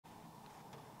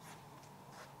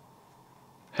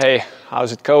Hey,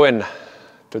 how's it going?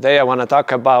 Today I want to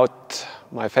talk about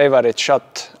my favorite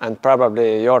shot and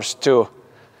probably yours too,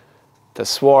 the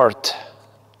sword,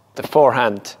 the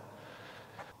forehand.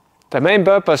 The main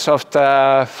purpose of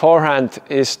the forehand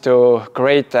is to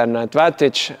create an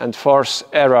advantage and force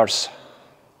errors.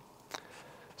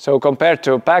 So compared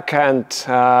to backhand,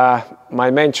 my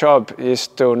main job is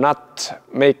to not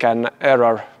make an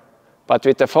error. But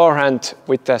with the forehand,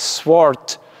 with the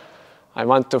sword, I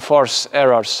want to force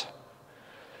errors.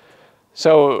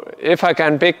 So if I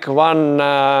can pick one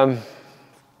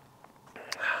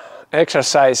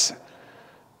exercise,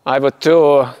 I would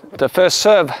do the first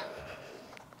serve.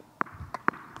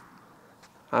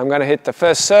 I'm going to hit the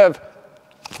first serve,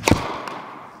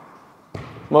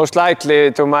 most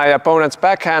likely to my opponent's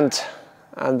backhand.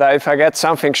 And if I get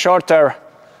something shorter,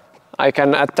 I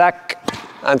can attack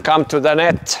and come to the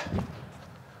net.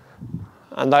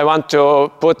 And I want to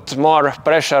put more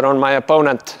pressure on my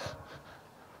opponent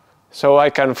so I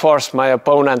can force my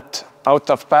opponent out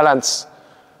of balance,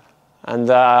 and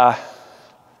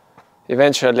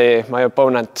eventually my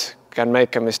opponent can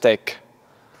make a mistake.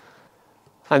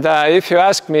 And if you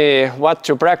ask me what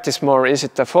to practice more, is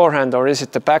it the forehand or is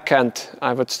it the backhand,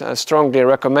 I would strongly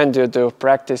recommend you to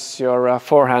practice your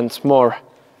forehands more.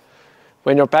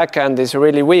 When your backhand is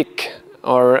really weak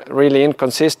or really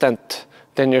inconsistent,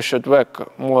 then you should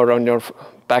work more on your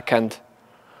backhand.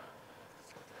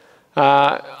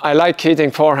 I like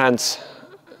hitting forehands.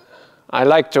 I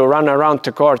like to run around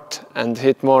the court and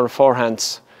hit more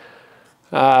forehands.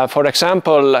 For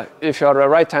example, if you're a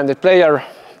right-handed player,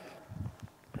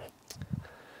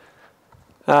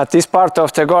 this part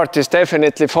of the court is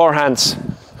definitely forehands.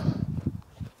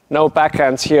 No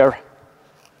backhands here.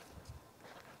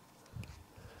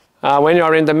 When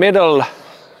you're in the middle,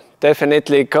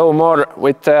 definitely go more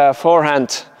with the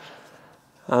forehand.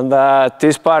 And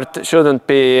this part shouldn't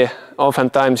be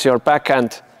oftentimes your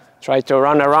backhand. Try to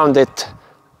run around it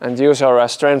and use your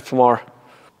strength more.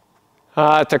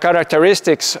 The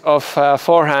characteristics of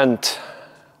forehand,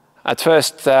 at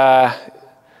first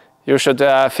you should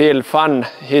feel fun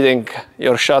hitting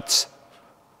your shots.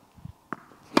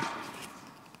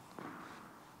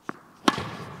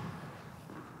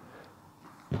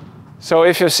 So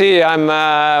if you see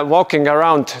I'm walking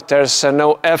around, there's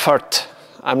no effort.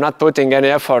 I'm not putting any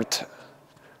effort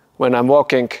when I'm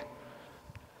walking.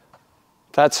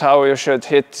 That's how you should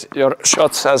hit your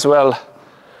shots as well.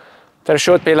 There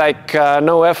should be like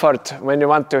no effort when you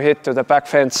want to hit to the back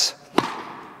fence.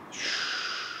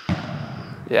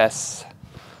 Yes.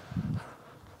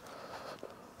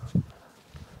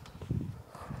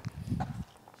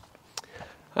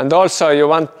 And also you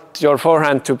want your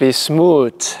forehand to be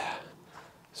smooth.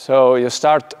 So you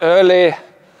start early,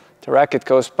 the racket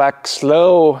goes back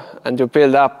slow, and you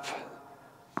build up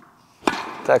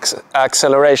the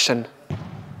acceleration.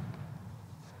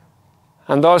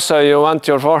 And also you want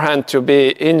your forehand to be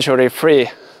injury-free.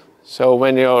 So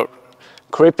when you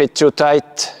grip it too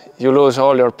tight, you lose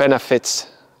all your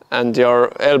benefits, and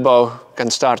your elbow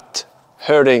can start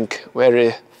hurting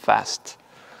very fast.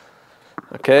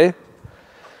 Okay?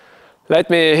 Let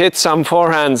me hit some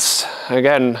forehands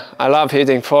again. I love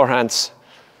hitting forehands.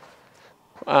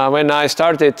 When I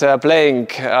started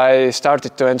playing, I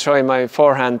started to enjoy my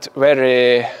forehand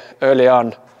very early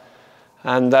on.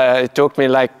 And it took me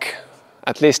like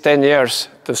at least 10 years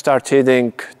to start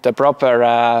hitting the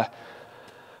proper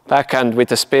backhand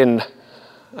with a spin.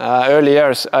 Early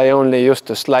years, I only used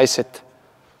to slice it.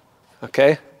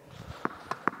 Okay?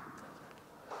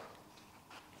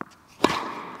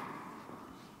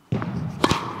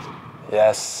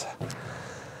 Yes.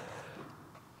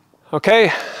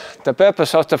 Okay, the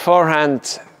purpose of the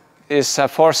forehand is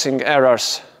forcing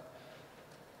errors.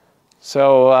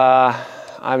 So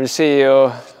I will see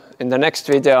you in the next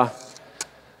video.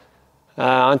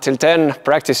 Until then,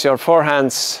 practice your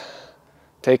forehands.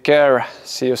 Take care,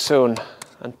 see you soon,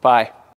 and bye.